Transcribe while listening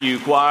You,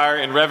 choir,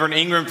 and Reverend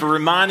Ingram, for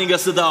reminding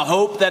us of the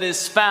hope that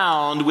is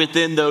found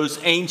within those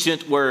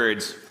ancient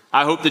words.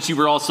 I hope that you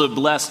were also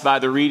blessed by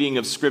the reading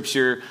of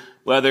Scripture,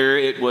 whether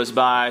it was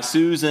by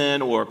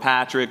Susan or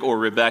Patrick or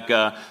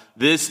Rebecca.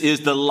 This is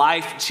the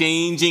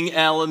life-changing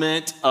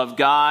element of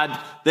God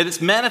that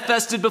is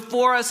manifested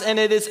before us, and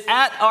it is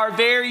at our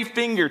very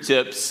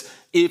fingertips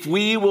if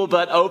we will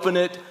but open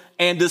it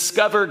and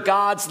discover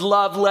God's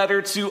love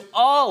letter to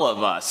all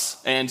of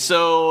us. And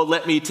so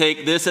let me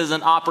take this as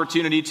an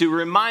opportunity to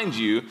remind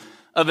you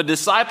of a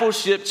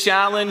discipleship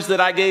challenge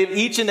that I gave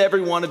each and every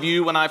one of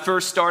you when I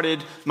first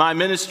started my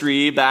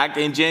ministry back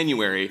in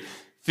January.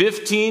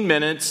 15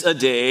 minutes a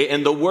day,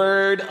 and the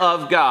Word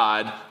of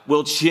God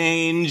will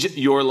change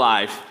your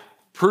life.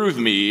 Prove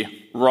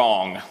me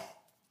wrong.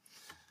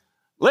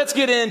 Let's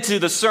get into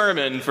the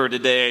sermon for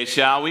today,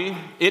 shall we?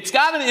 It's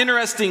got an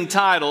interesting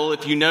title,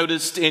 if you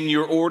noticed in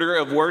your order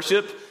of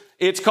worship.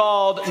 It's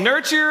called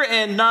Nurture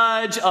and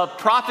Nudge of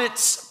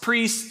Prophets,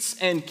 Priests,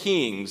 and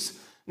Kings.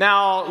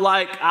 Now,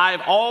 like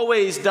I've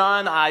always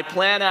done, I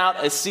plan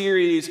out a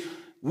series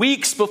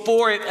weeks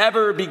before it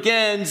ever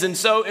begins, and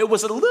so it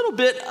was a little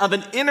bit of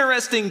an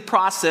interesting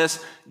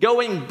process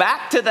going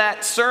back to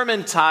that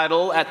sermon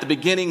title at the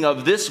beginning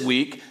of this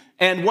week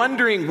and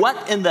wondering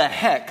what in the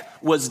heck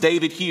was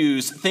David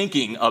Hughes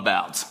thinking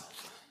about.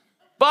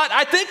 But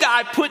I think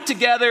I put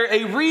together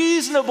a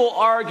reasonable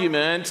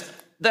argument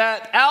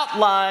that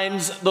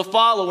outlines the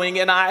following,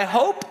 and I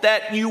hope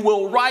that you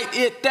will write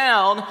it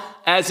down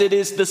as it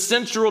is the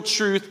central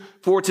truth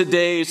for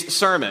today's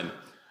sermon.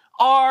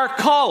 Our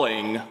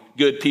calling,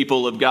 good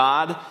people of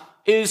God,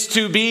 is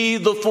to be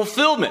the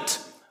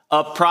fulfillment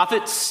of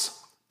prophets,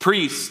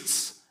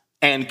 priests,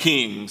 and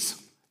kings,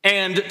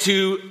 and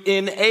to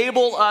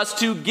enable us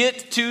to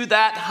get to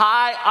that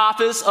high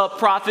office of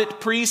prophet,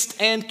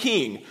 priest, and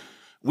king.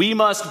 We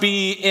must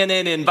be in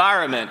an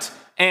environment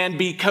and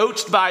be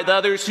coached by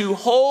others who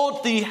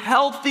hold the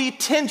healthy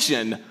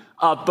tension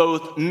of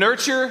both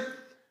nurture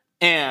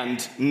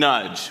and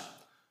nudge.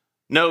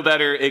 No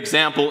better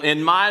example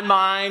in my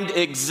mind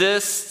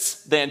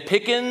exists than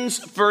Pickens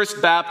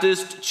First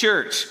Baptist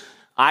Church.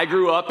 I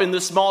grew up in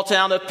the small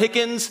town of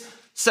Pickens,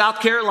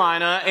 South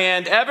Carolina,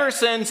 and ever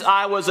since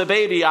I was a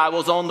baby, I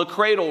was on the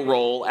cradle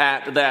roll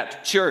at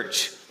that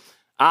church.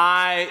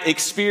 I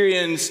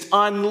experienced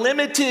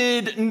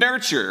unlimited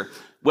nurture,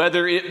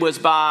 whether it was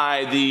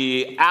by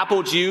the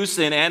apple juice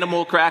and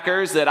animal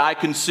crackers that I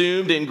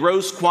consumed in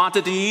gross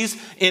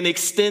quantities in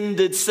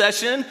extended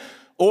session,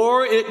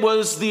 or it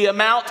was the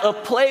amount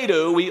of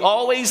Play-Doh we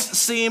always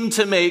seem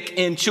to make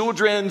in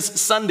children's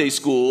Sunday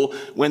school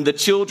when the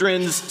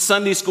children's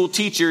Sunday school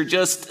teacher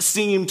just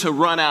seemed to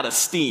run out of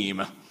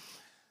steam.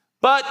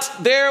 But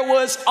there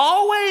was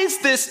always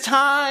this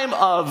time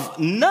of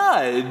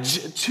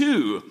nudge,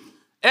 too.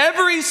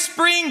 Every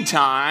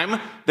springtime,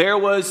 there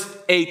was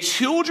a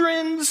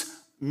children's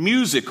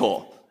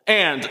musical.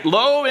 And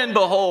lo and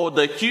behold,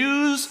 the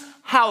Hughes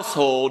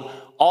household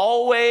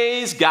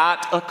always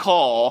got a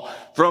call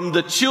from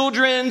the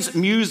children's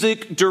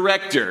music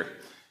director.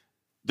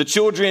 The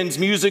children's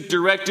music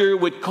director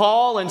would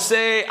call and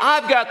say,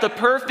 "I've got the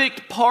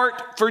perfect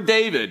part for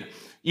David.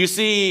 You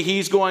see,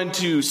 he's going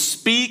to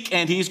speak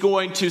and he's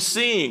going to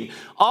sing.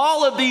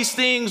 All of these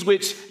things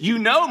which you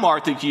know,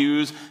 Martha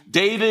Hughes,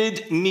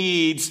 David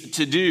needs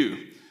to do."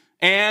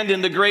 And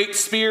in the great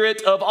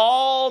spirit of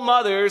all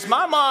mothers,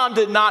 my mom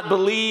did not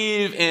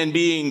believe in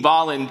being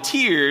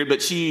volunteered,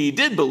 but she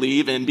did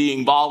believe in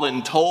being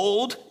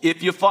voluntold,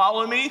 if you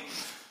follow me.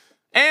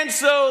 And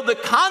so the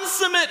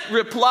consummate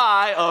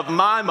reply of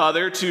my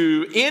mother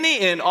to any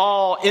and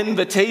all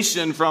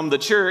invitation from the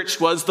church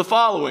was the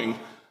following: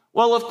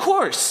 "Well, of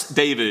course,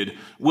 David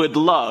would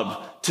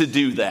love to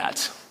do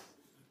that."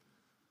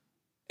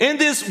 In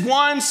this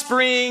one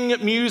spring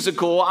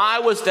musical, I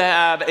was to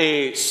have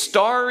a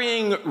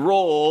starring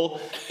role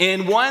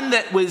in one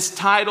that was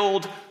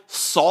titled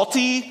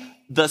Psalty,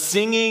 the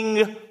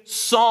Singing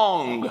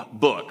Song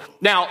Book.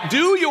 Now,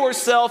 do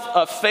yourself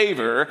a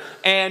favor,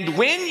 and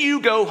when you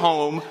go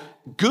home,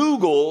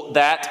 Google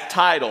that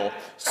title.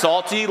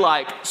 Psalty,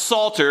 like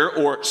psalter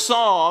or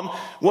psalm,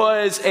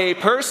 was a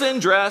person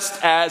dressed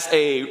as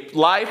a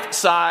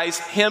life-size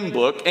hymn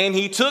book, and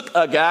he took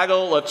a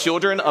gaggle of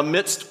children,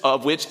 amidst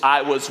of which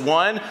I was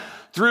one,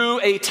 through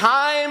a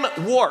time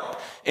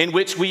warp in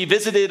which we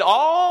visited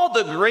all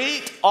the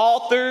great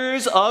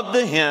authors of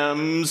the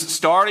hymns,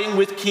 starting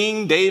with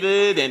King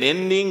David and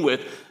ending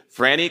with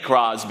Franny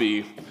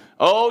Crosby.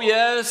 Oh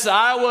yes,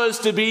 I was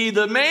to be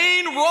the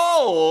main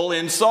role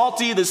in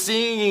Psalty the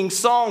Singing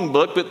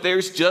Songbook, but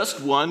there's just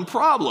one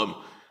problem.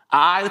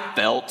 I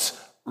felt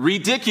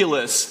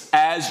ridiculous,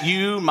 as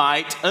you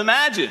might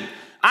imagine.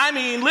 I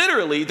mean,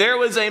 literally, there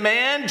was a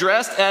man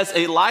dressed as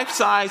a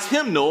life-size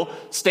hymnal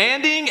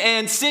standing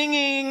and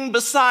singing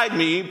beside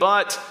me,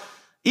 but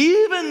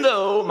even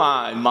though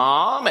my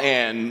mom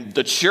and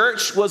the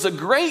church was a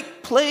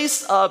great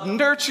place of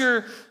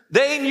nurture,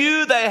 they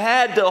knew they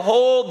had to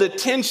hold the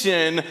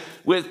tension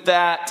with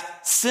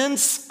that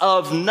sense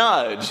of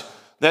nudge,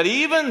 that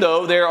even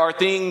though there are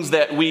things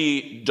that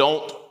we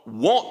don't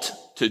want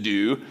to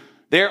do.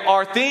 There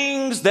are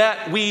things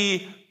that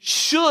we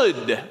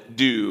should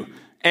do.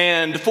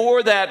 And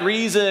for that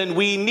reason,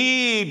 we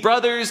need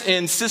brothers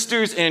and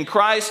sisters in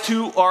Christ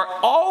who are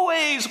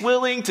always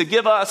willing to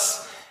give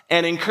us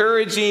an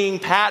encouraging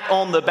pat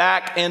on the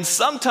back and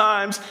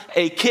sometimes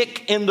a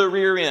kick in the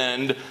rear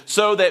end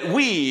so that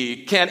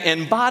we can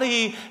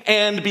embody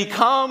and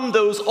become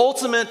those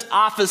ultimate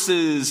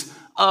offices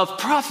of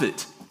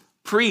prophet,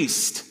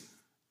 priest,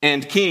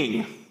 and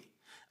king.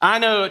 I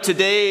know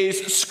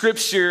today's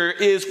scripture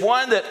is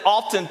one that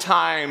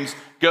oftentimes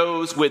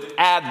goes with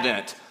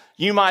Advent.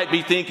 You might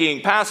be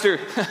thinking, Pastor,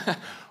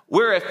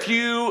 we're a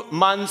few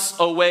months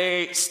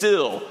away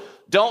still.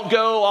 Don't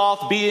go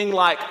off being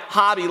like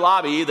Hobby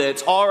Lobby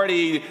that's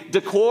already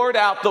decored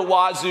out the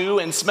wazoo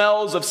and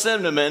smells of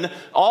cinnamon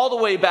all the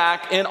way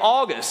back in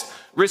August.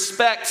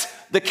 Respect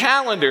the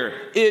calendar.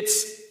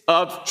 It's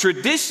of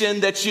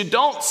tradition that you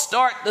don't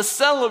start to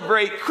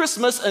celebrate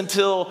Christmas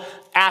until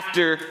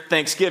after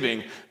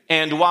Thanksgiving.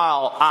 And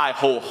while I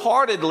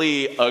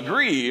wholeheartedly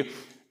agree,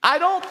 I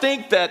don't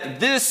think that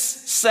this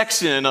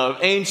section of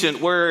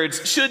ancient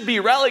words should be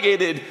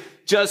relegated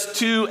just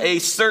to a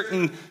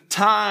certain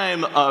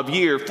time of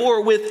year.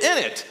 For within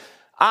it,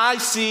 I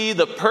see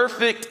the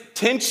perfect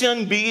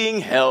tension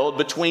being held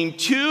between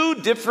two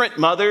different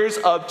mothers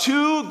of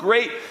two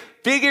great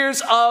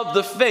figures of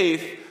the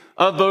faith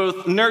of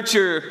both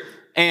nurture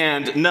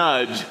and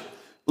nudge.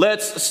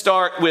 Let's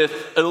start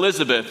with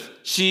Elizabeth.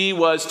 She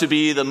was to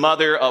be the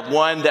mother of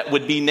one that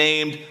would be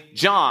named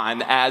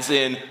John, as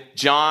in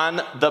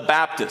John the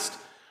Baptist.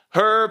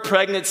 Her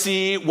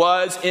pregnancy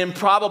was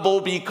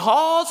improbable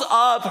because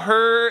of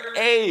her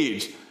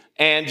age.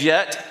 And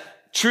yet,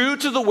 true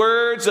to the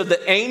words of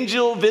the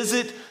angel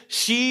visit,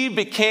 she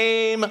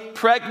became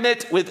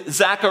pregnant with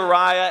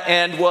Zechariah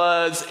and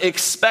was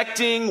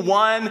expecting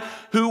one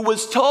who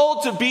was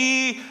told to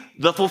be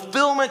the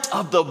fulfillment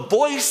of the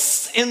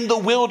voice in the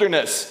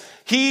wilderness.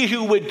 He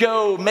who would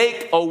go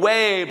make a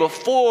way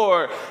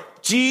before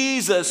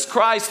Jesus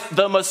Christ,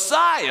 the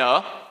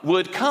Messiah,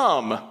 would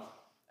come.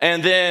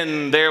 And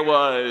then there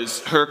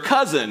was her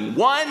cousin,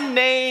 one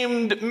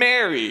named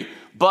Mary,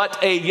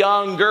 but a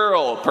young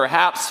girl,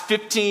 perhaps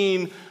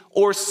 15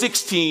 or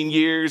 16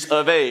 years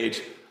of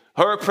age.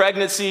 Her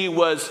pregnancy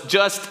was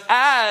just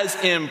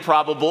as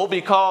improbable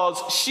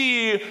because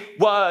she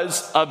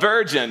was a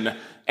virgin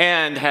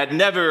and had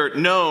never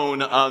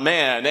known a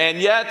man. And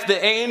yet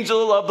the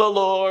angel of the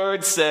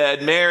Lord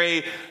said,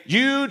 Mary,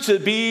 you to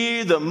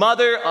be the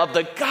mother of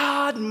the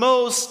God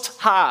Most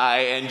High,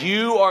 and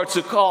you are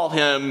to call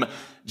him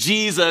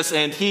Jesus,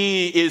 and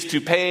he is to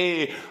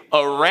pay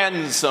a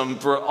ransom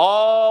for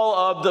all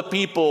of the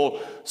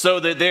people so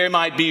that there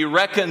might be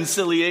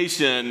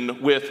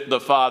reconciliation with the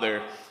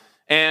Father.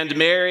 And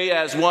Mary,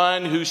 as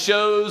one who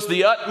shows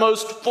the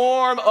utmost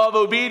form of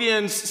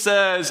obedience,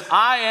 says,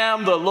 I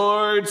am the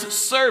Lord's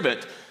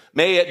servant.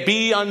 May it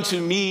be unto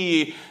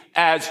me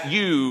as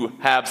you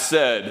have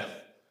said.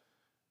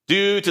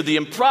 Due to the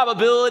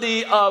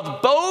improbability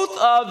of both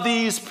of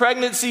these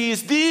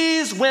pregnancies,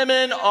 these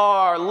women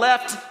are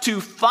left to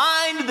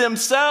find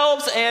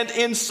themselves and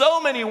in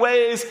so many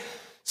ways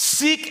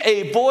seek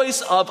a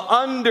voice of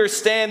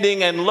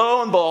understanding. And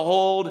lo and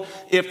behold,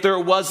 if there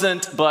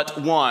wasn't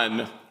but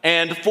one.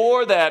 And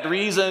for that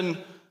reason,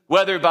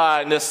 whether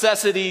by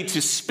necessity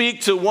to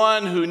speak to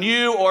one who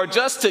knew or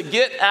just to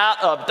get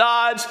out of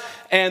Dodge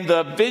and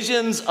the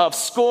visions of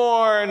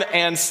scorn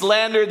and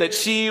slander that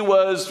she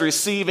was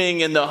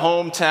receiving in the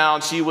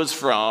hometown she was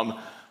from,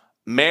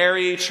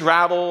 Mary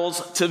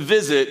travels to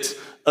visit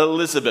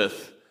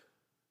Elizabeth.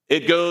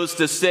 It goes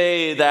to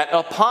say that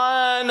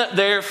upon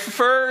their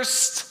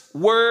first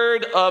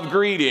word of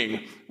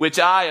greeting, which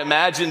I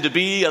imagine to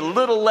be a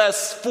little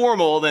less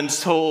formal than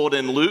told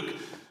in Luke,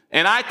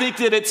 and I think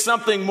that it's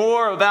something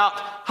more about,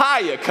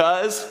 hiya,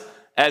 cuz.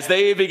 As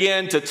they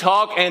begin to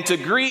talk and to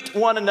greet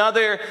one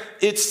another,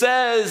 it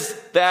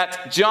says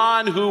that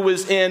John, who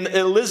was in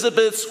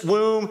Elizabeth's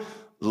womb,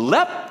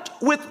 leapt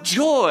with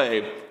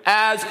joy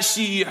as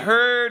she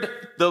heard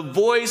the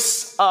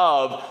voice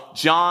of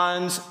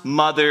John's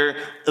mother,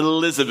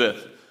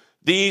 Elizabeth.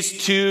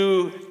 These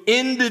two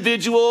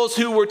individuals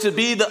who were to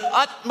be the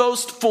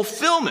utmost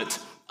fulfillment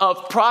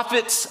of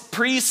prophets,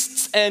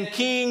 priests, and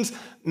kings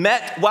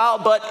met while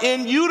but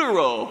in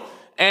utero,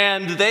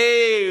 and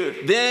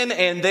they then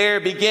and there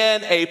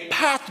began a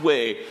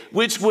pathway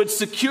which would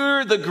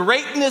secure the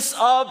greatness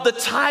of the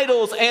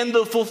titles and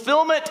the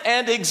fulfillment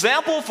and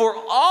example for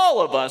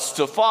all of us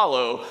to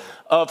follow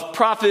of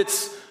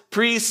prophets,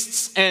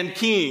 priests, and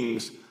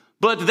kings.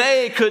 But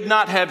they could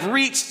not have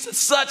reached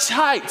such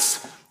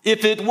heights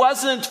if it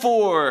wasn't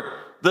for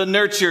the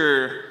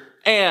nurture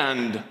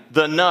and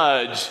the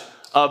nudge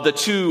of the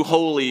two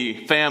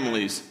holy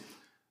families.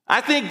 I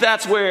think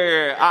that's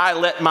where I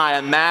let my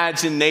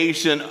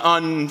imagination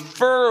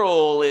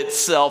unfurl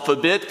itself a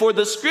bit, for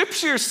the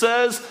scripture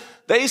says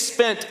they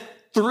spent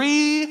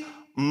 3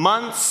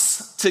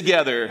 months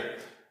together.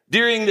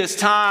 During this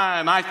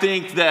time, I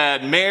think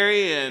that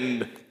Mary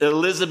and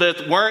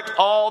Elizabeth weren't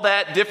all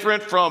that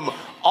different from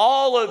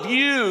all of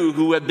you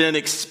who have been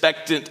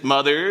expectant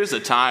mothers a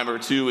time or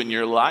two in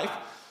your life,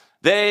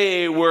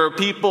 they were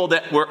people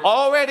that were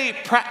already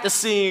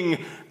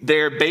practicing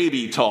their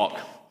baby talk.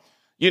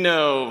 You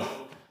know,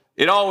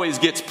 it always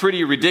gets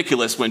pretty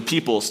ridiculous when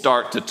people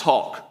start to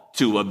talk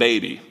to a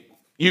baby.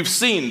 You've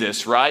seen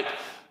this, right?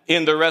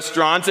 In the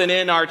restaurants and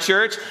in our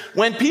church.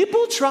 When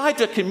people try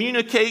to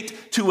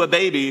communicate to a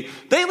baby,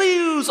 they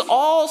lose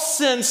all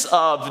sense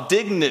of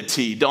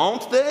dignity,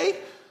 don't they?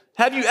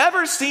 Have you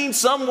ever seen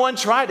someone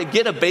try to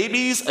get a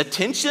baby's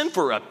attention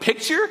for a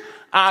picture?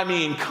 I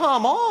mean,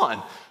 come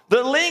on.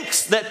 The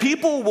lengths that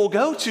people will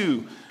go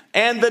to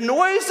and the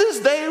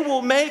noises they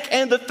will make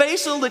and the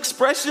facial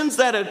expressions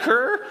that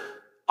occur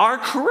are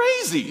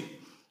crazy.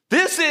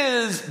 This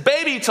is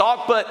baby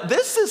talk, but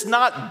this is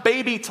not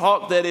baby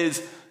talk that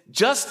is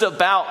just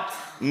about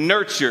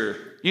nurture.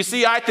 You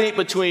see, I think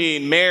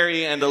between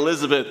Mary and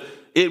Elizabeth,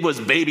 it was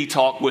baby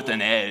talk with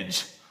an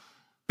edge.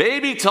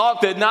 Baby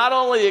talk that not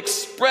only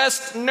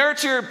expressed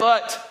nurture,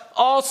 but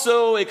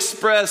also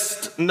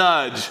expressed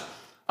nudge.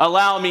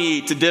 Allow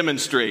me to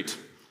demonstrate.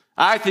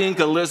 I think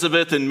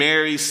Elizabeth and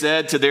Mary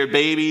said to their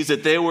babies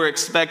that they were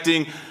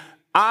expecting,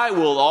 I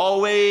will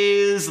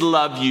always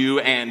love you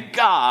and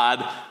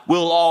God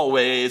will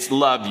always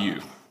love you.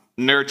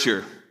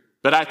 Nurture.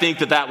 But I think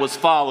that was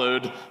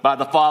followed by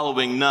the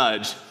following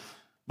nudge.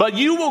 But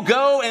you will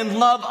go and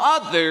love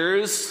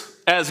others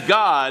as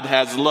God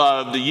has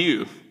loved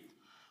you.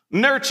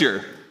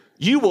 Nurture.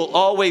 You will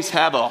always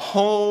have a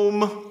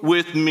home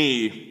with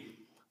me.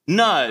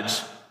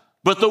 Nudge.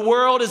 But the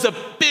world is a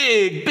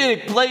big,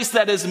 big place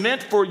that is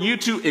meant for you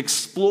to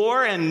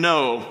explore and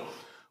know.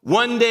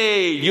 One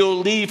day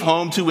you'll leave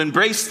home to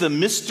embrace the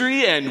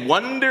mystery and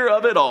wonder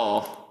of it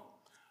all.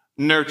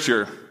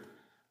 Nurture.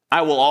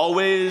 I will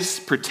always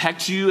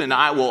protect you and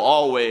I will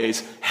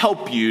always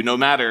help you no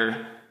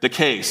matter the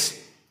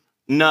case.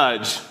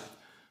 Nudge.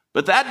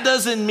 But that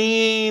doesn't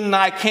mean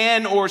I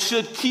can or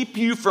should keep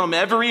you from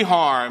every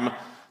harm.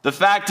 The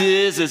fact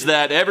is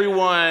that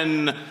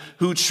everyone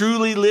who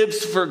truly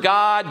lives for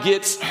God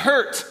gets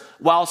hurt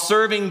while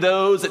serving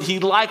those that he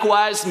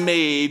likewise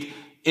made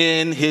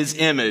in his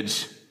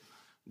image.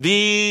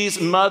 These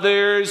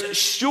mothers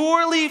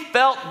surely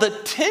felt the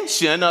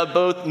tension of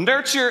both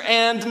nurture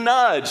and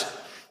nudge.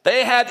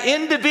 They had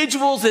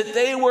individuals that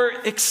they were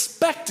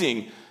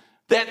expecting,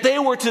 that they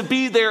were to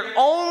be their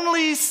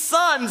only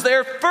sons,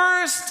 their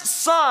first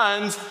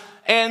sons,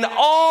 and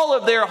all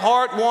of their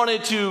heart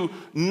wanted to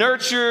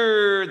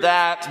nurture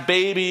that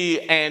baby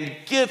and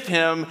give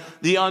him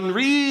the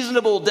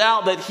unreasonable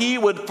doubt that he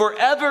would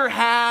forever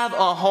have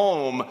a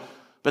home.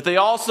 But they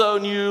also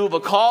knew of a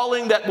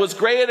calling that was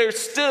greater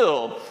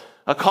still,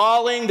 a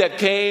calling that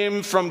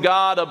came from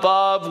God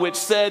above, which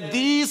said,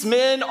 these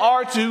men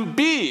are to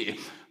be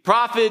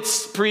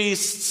prophets,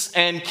 priests,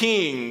 and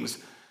kings.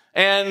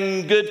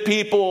 And good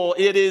people,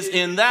 it is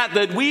in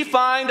that we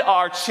find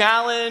our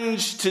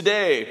challenge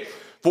today.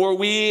 For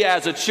we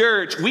as a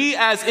church, we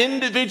as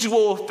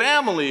individual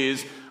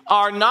families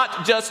are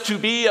not just to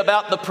be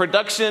about the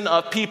production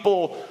of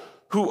people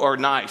who are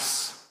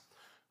nice.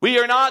 We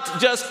are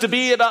not just to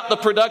be about the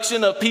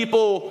production of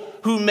people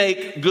who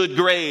make good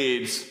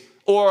grades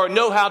or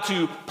know how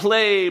to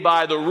play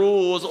by the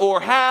rules or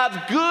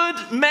have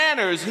good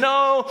manners.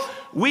 No,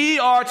 we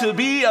are to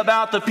be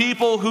about the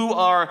people who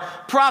are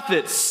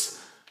prophets,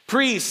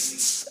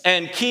 priests,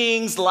 and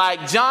kings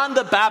like John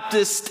the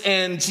Baptist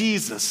and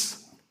Jesus.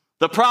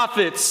 The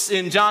prophets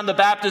in John the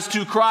Baptist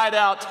who cried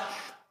out,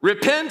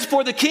 repent,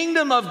 for the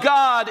kingdom of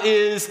God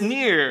is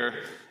near.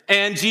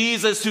 And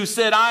Jesus who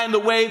said, I am the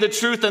way, the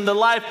truth, and the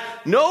life.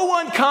 No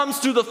one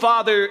comes to the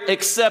Father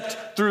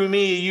except through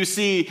me. You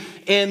see,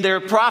 in their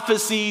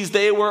prophecies,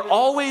 they were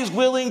always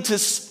willing to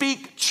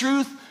speak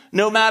truth,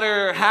 no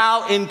matter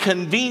how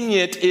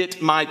inconvenient it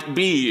might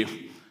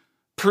be.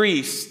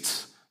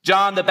 Priests,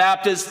 John the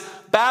Baptist,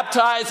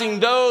 baptizing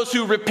those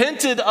who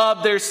repented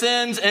of their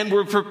sins and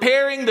were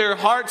preparing their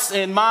hearts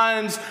and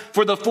minds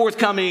for the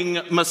forthcoming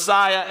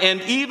Messiah,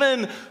 and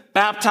even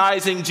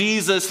baptizing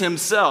Jesus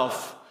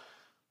himself.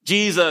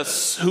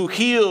 Jesus, who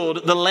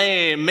healed the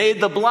lame,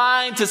 made the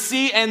blind to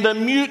see and the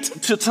mute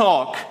to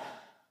talk.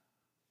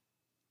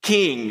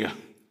 King,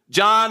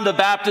 John the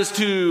Baptist,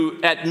 who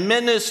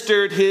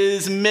administered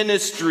his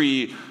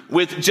ministry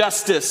with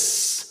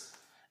justice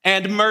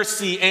and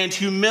mercy and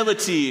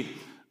humility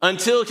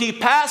until he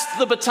passed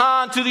the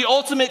baton to the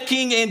ultimate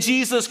King in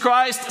Jesus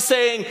Christ,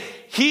 saying,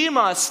 he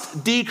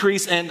must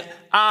decrease and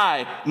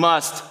I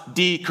must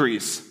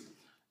decrease.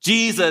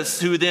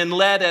 Jesus, who then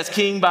led as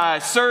king by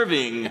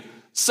serving,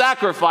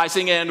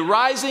 sacrificing, and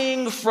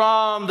rising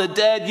from the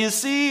dead. You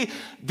see,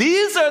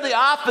 these are the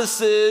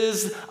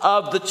offices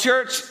of the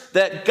church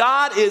that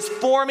God is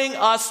forming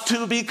us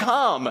to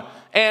become.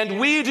 And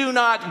we do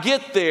not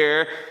get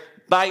there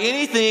by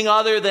anything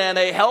other than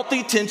a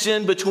healthy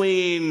tension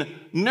between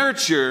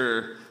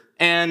nurture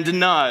and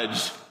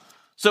nudge.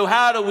 So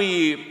how do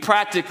we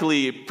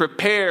practically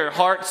prepare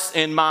hearts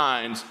and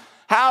minds?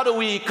 How do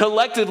we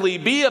collectively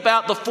be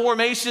about the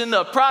formation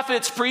of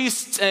prophets,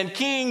 priests, and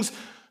kings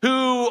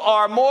who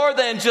are more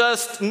than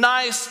just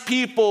nice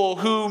people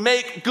who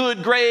make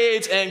good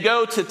grades and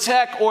go to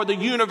Tech or the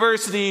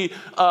University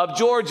of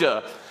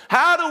Georgia?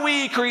 How do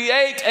we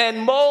create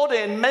and mold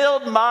and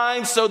meld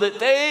minds so that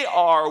they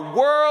are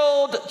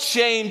world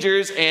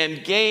changers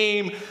and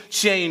game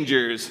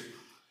changers?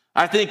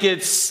 I think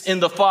it's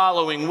in the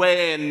following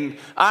way, and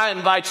I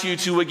invite you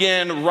to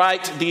again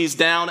write these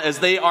down as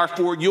they are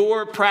for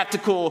your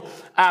practical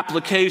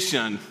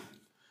application.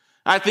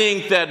 I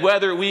think that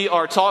whether we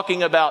are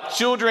talking about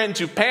children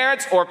to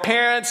parents or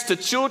parents to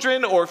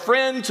children or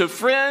friend to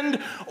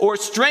friend or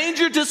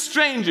stranger to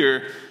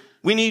stranger,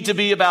 we need to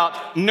be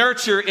about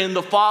nurture in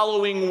the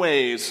following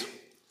ways.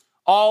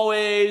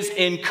 Always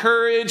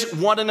encourage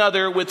one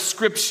another with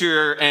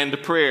scripture and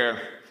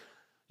prayer.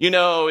 You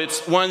know,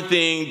 it's one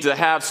thing to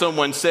have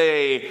someone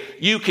say,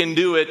 you can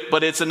do it,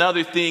 but it's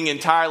another thing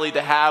entirely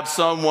to have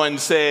someone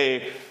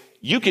say,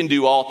 you can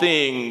do all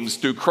things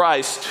through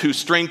Christ who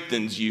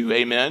strengthens you.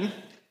 Amen.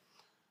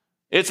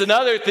 It's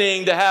another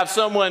thing to have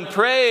someone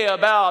pray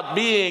about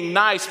being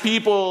nice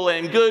people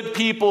and good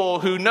people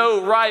who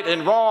know right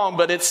and wrong,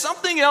 but it's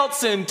something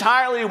else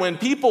entirely when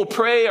people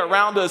pray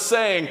around us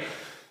saying,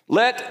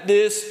 let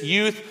this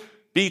youth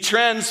be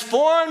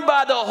transformed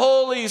by the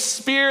Holy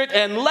Spirit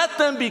and let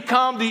them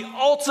become the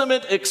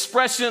ultimate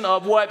expression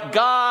of what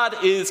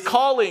God is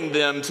calling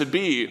them to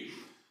be.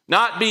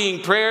 Not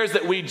being prayers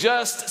that we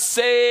just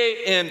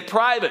say in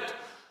private,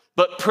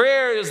 but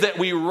prayers that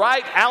we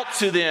write out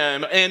to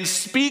them and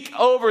speak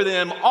over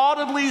them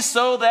audibly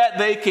so that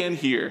they can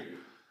hear.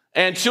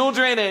 And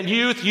children and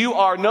youth, you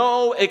are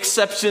no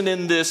exception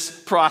in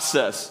this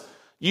process.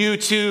 You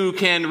too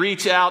can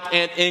reach out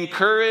and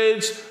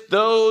encourage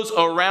those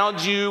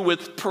around you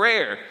with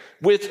prayer,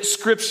 with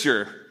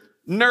scripture,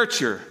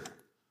 nurture.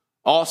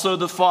 Also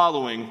the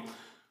following,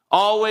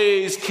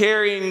 always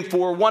caring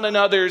for one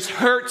another's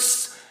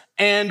hurts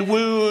and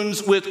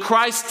wounds with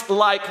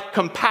Christ-like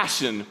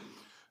compassion.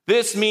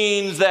 This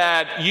means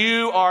that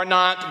you are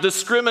not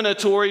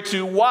discriminatory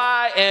to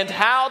why and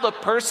how the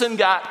person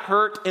got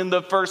hurt in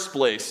the first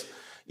place.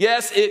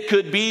 Yes, it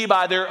could be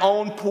by their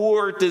own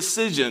poor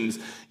decisions.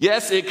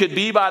 Yes, it could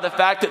be by the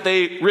fact that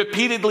they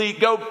repeatedly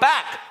go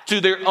back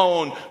to their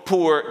own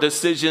poor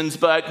decisions.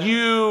 But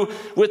you,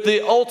 with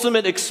the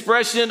ultimate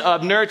expression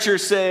of nurture,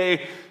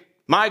 say,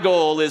 my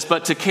goal is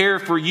but to care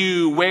for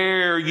you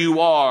where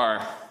you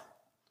are.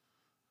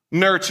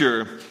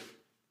 Nurture.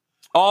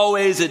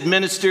 Always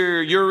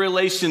administer your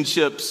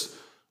relationships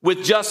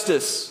with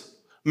justice,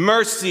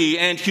 mercy,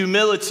 and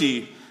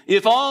humility,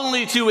 if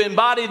only to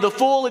embody the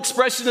full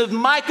expression of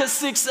Micah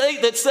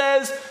 6:8 that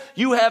says,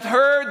 you have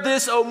heard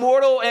this, O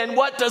mortal, and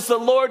what does the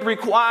Lord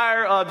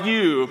require of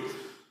you?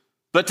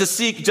 But to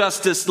seek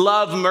justice,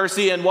 love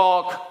mercy, and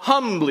walk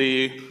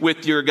humbly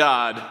with your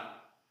God.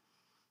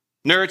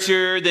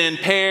 Nurture, then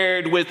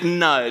paired with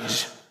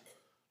nudge.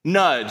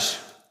 Nudge.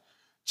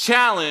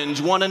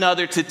 Challenge one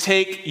another to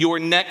take your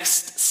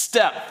next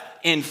step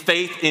in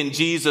faith in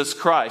Jesus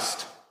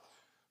Christ.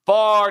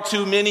 Far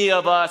too many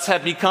of us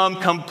have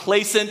become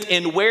complacent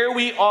in where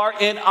we are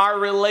in our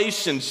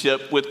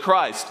relationship with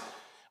Christ.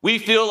 We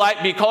feel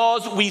like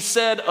because we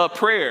said a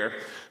prayer,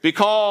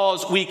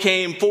 because we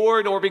came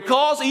forward, or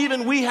because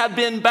even we have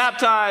been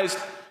baptized,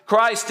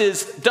 Christ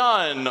is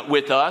done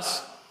with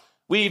us.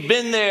 We've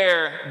been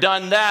there,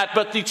 done that,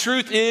 but the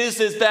truth is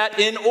that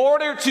in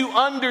order to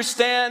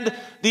understand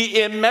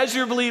the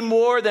immeasurably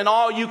more than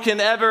all you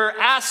can ever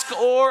ask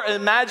or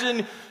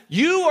imagine,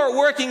 you are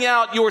working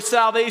out your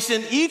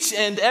salvation each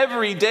and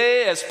every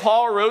day, as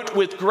Paul wrote,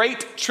 with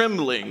great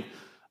trembling,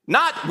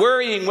 not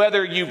worrying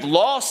whether you've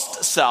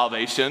lost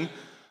salvation,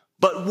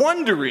 but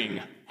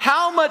wondering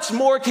how much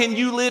more can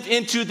you live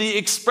into the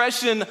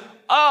expression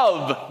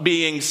of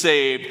being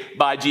saved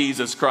by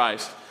Jesus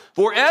Christ.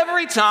 For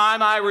every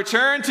time I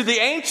return to the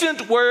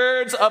ancient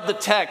words of the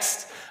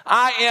text,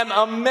 I am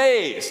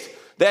amazed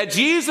that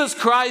Jesus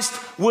Christ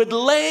would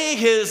lay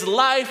his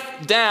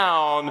life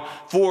down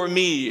for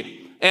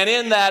me. And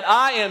in that,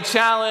 I am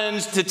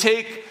challenged to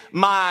take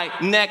my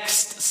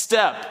next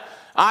step.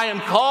 I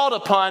am called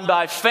upon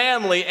by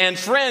family and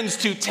friends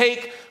to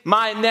take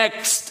my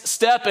next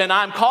step, and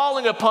I'm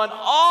calling upon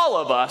all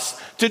of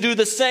us to do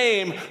the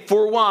same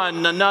for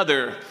one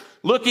another.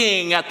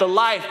 Looking at the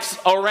lives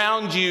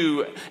around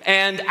you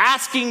and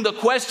asking the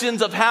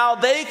questions of how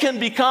they can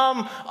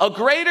become a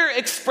greater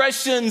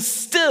expression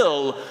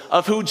still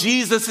of who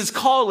Jesus is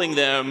calling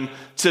them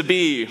to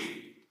be.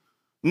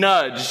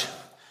 Nudge.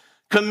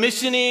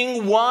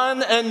 Commissioning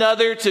one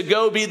another to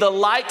go be the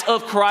light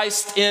of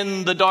Christ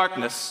in the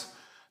darkness.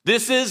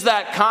 This is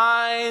that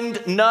kind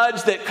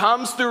nudge that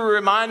comes through a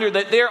reminder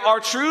that there are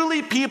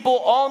truly people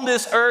on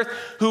this earth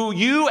who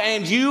you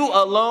and you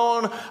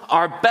alone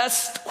are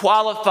best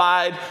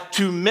qualified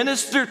to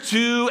minister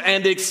to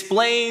and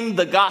explain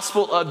the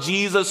gospel of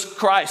Jesus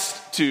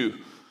Christ to.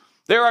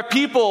 There are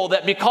people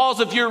that because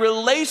of your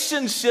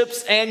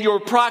relationships and your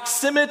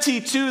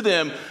proximity to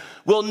them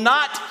will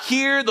not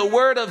hear the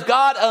word of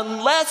God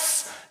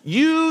unless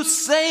you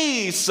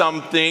say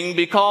something,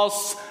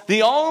 because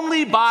the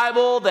only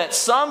Bible that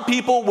some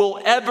people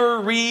will ever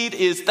read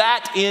is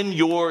that in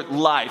your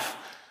life.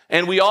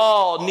 And we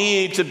all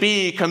need to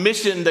be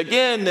commissioned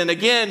again and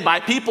again by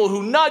people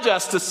who nudge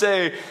us to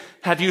say,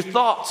 have you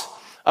thought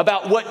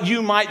about what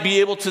you might be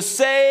able to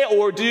say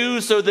or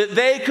do so that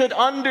they could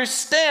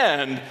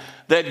understand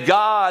that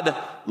God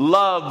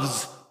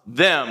loves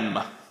them?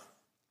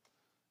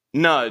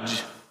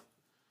 Nudge.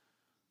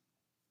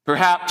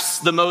 Perhaps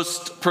the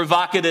most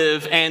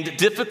provocative and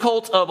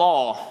difficult of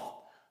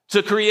all,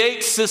 to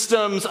create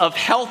systems of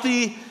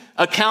healthy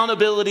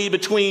accountability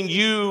between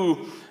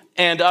you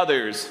and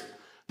others.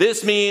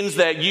 This means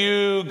that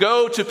you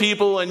go to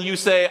people and you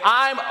say,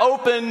 I'm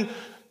open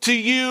to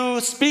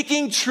you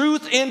speaking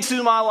truth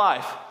into my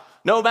life,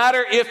 no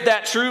matter if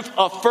that truth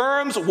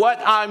affirms what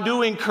I'm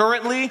doing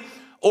currently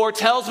or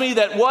tells me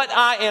that what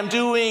I am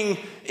doing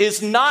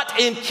is not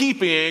in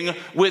keeping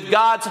with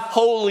God's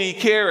holy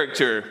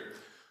character.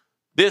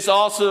 This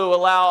also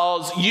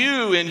allows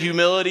you in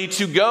humility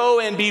to go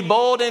and be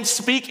bold and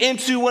speak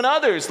into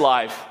another's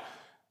life.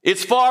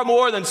 It's far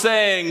more than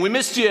saying, we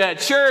missed you at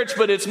church,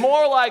 but it's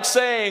more like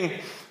saying,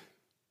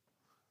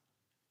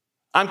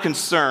 I'm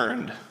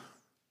concerned.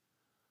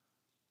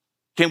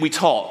 Can we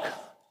talk?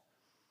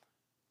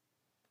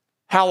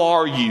 How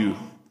are you?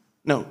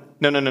 No.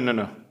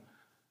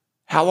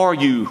 How are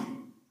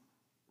you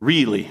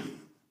really?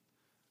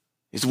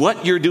 Is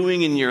what you're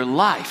doing in your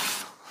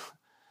life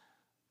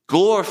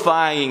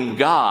glorifying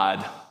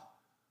God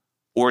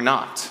or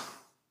not?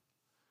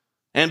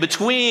 And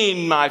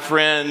between, my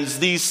friends,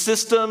 these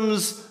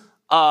systems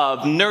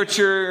of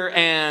nurture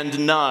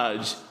and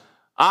nudge,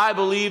 I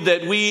believe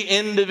that we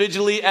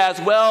individually as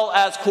well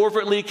as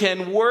corporately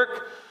can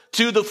work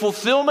to the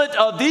fulfillment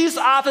of these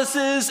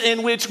offices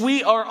in which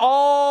we are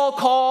all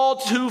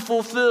called to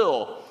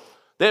fulfill.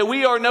 That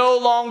we are no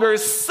longer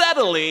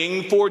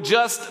settling for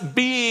just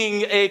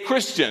being a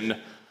Christian.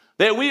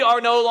 That we are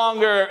no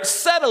longer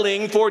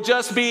settling for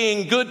just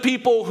being good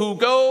people who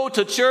go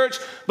to church,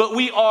 but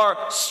we are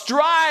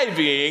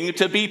striving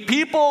to be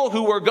people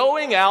who are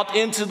going out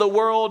into the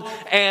world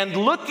and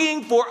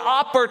looking for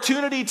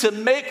opportunity to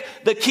make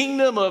the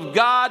kingdom of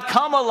God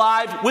come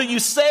alive. Will you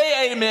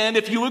say amen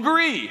if you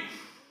agree?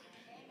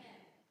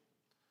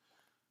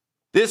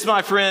 This,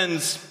 my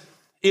friends,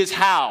 is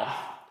how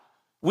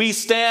we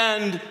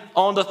stand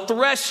on the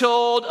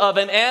threshold of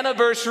an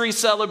anniversary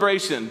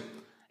celebration.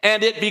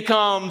 And it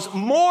becomes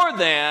more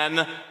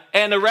than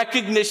a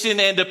recognition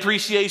and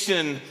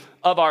appreciation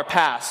of our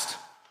past.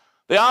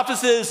 The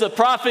offices of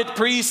prophet,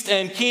 priest,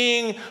 and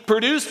king,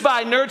 produced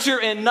by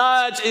nurture and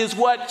nudge, is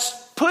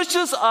what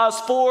pushes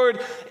us forward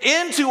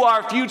into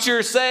our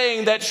future,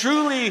 saying that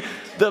truly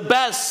the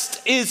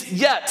best is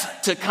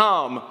yet to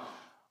come.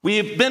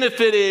 We've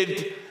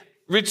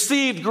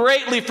received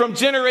greatly from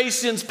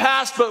generations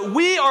past, but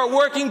we are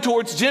working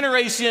towards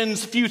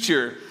generations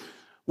future.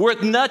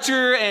 With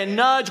nurture and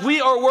nudge, we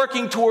are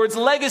working towards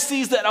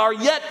legacies that are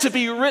yet to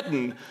be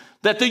written,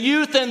 that the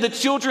youth and the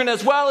children,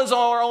 as well as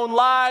our own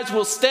lives,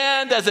 will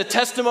stand as a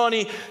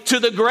testimony to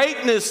the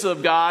greatness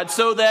of God,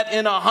 so that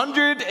in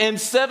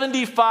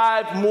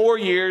 175 more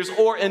years,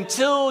 or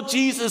until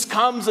Jesus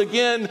comes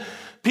again,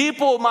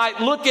 people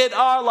might look at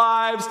our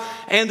lives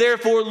and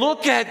therefore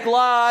look at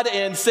God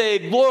and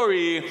say,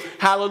 glory,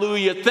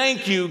 hallelujah,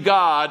 thank you,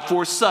 God,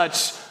 for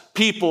such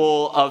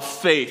people of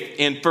faith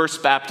in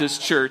First Baptist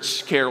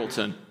Church,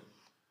 Carrollton.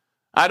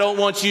 I don't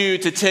want you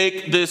to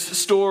take this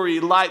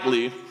story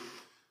lightly,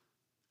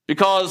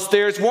 because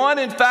there's one,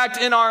 in fact,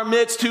 in our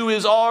midst who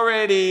is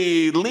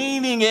already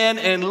leaning in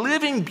and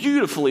living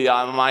beautifully,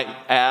 I might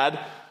add,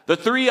 the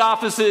three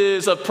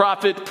offices of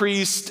prophet,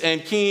 priest,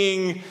 and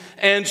king.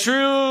 And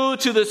true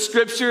to the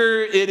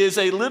scripture, it is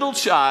a little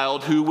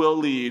child who will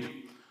lead.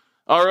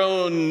 Our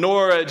own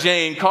Nora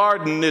Jane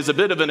Carden is a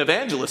bit of an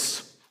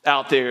evangelist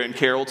out there in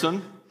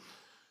Carrollton.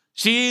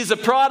 She's a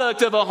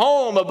product of a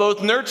home of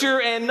both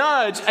nurture and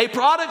nudge, a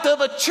product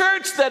of a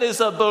church that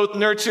is of both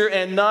nurture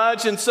and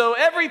nudge. And so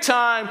every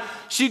time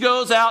she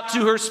goes out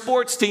to her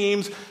sports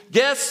teams,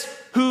 guess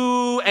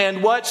who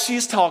and what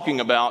she's talking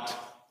about?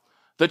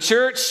 The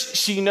church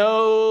she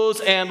knows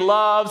and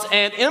loves,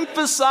 and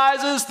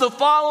emphasizes the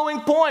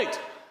following point: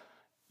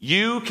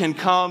 you can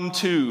come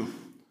too.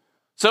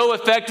 So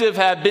effective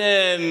have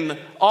been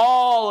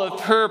all of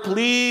her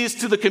pleas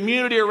to the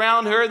community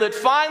around her that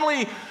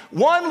finally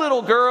one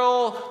little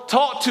girl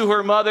talked to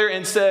her mother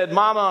and said,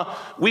 Mama,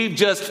 we've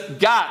just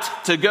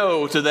got to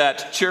go to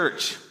that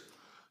church.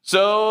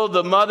 So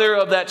the mother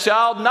of that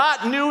child,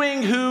 not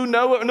knowing who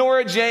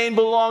Nora Jane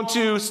belonged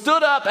to,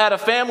 stood up at a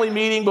family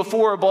meeting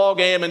before a ball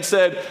game and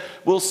said,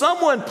 will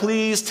someone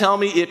please tell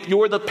me if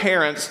you're the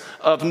parents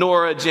of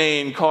Nora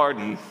Jane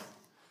Carden?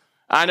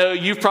 I know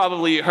you've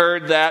probably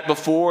heard that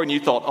before and you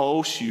thought,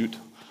 oh shoot,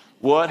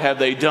 what have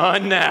they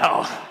done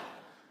now?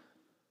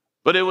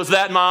 But it was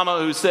that mama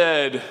who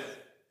said,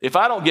 if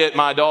I don't get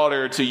my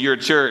daughter to your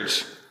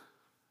church,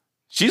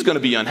 she's going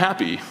to be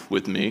unhappy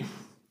with me.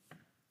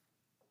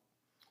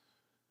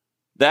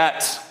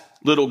 That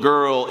little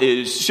girl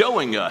is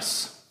showing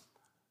us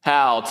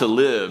how to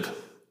live.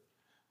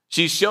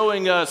 She's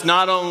showing us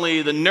not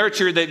only the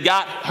nurture that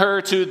got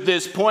her to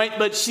this point,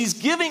 but she's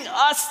giving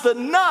us the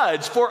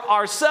nudge for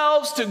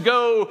ourselves to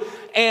go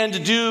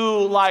and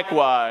do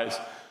likewise.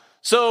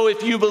 So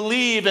if you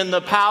believe in the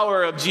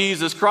power of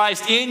Jesus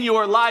Christ in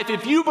your life,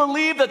 if you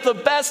believe that the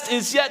best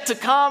is yet to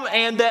come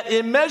and that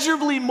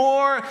immeasurably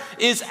more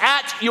is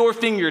at your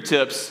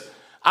fingertips,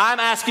 I'm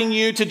asking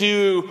you to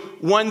do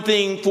one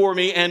thing for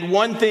me, and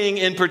one thing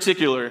in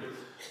particular.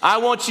 I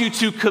want you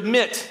to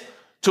commit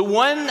to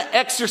one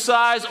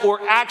exercise or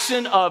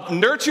action of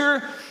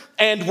nurture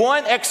and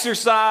one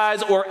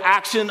exercise or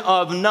action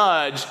of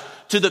nudge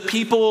to the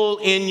people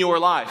in your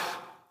life.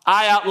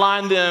 I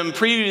outlined them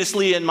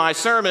previously in my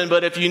sermon,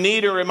 but if you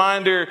need a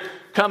reminder,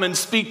 come and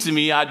speak to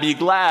me. I'd be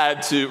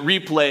glad to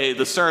replay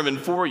the sermon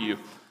for you.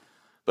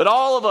 But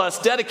all of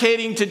us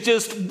dedicating to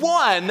just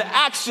one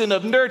action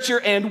of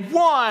nurture and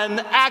one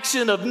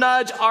action of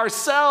nudge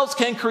ourselves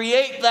can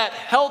create that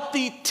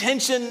healthy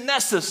tension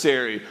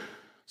necessary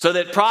so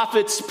that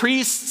prophets,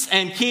 priests,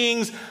 and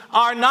kings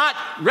are not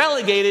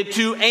relegated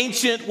to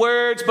ancient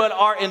words, but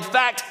are in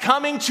fact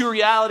coming to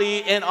reality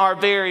in our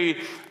very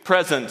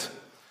present.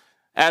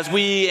 As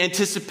we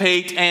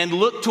anticipate and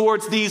look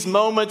towards these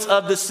moments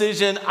of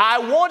decision, I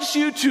want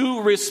you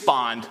to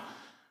respond.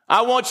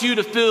 I want you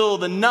to feel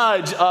the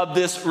nudge of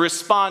this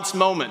response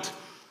moment.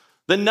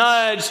 The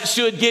nudge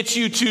should get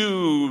you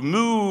to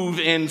move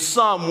in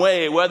some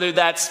way, whether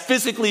that's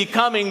physically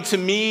coming to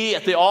me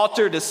at the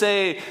altar to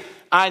say,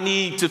 I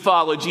need to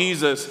follow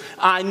Jesus.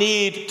 I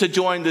need to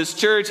join this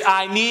church.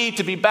 I need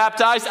to be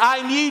baptized.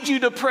 I need you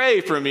to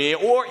pray for me.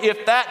 Or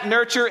if that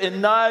nurture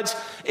and nudge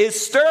is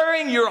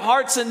stirring your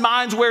hearts and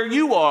minds where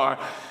you are,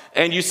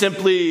 and you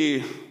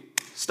simply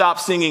stop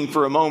singing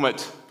for a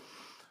moment,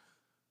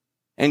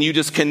 and you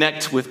just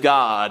connect with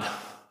God,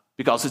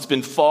 because it's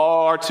been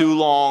far too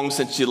long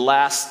since you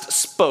last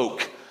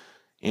spoke.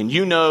 And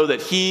you know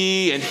that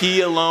He and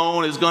He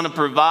alone is going to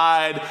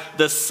provide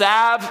the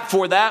salve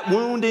for that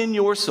wound in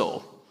your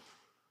soul.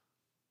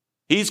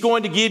 He's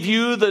going to give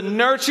you the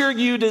nurture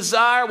you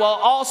desire while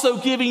also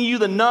giving you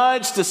the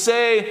nudge to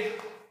say,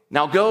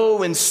 now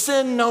go and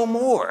sin no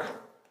more.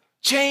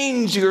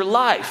 Change your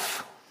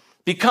life.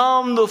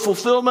 Become the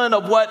fulfillment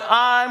of what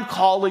I'm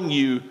calling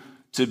you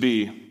to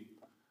be.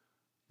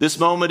 This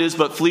moment is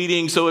but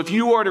fleeting, so if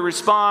you are to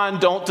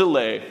respond, don't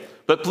delay.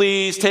 But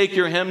please take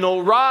your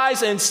hymnal,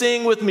 rise and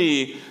sing with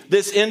me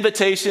this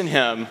invitation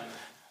hymn.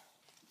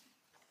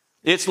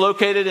 It's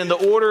located in the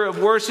order of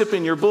worship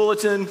in your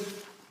bulletin,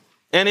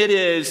 and it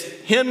is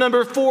hymn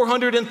number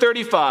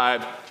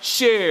 435,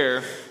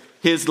 Share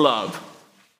His Love.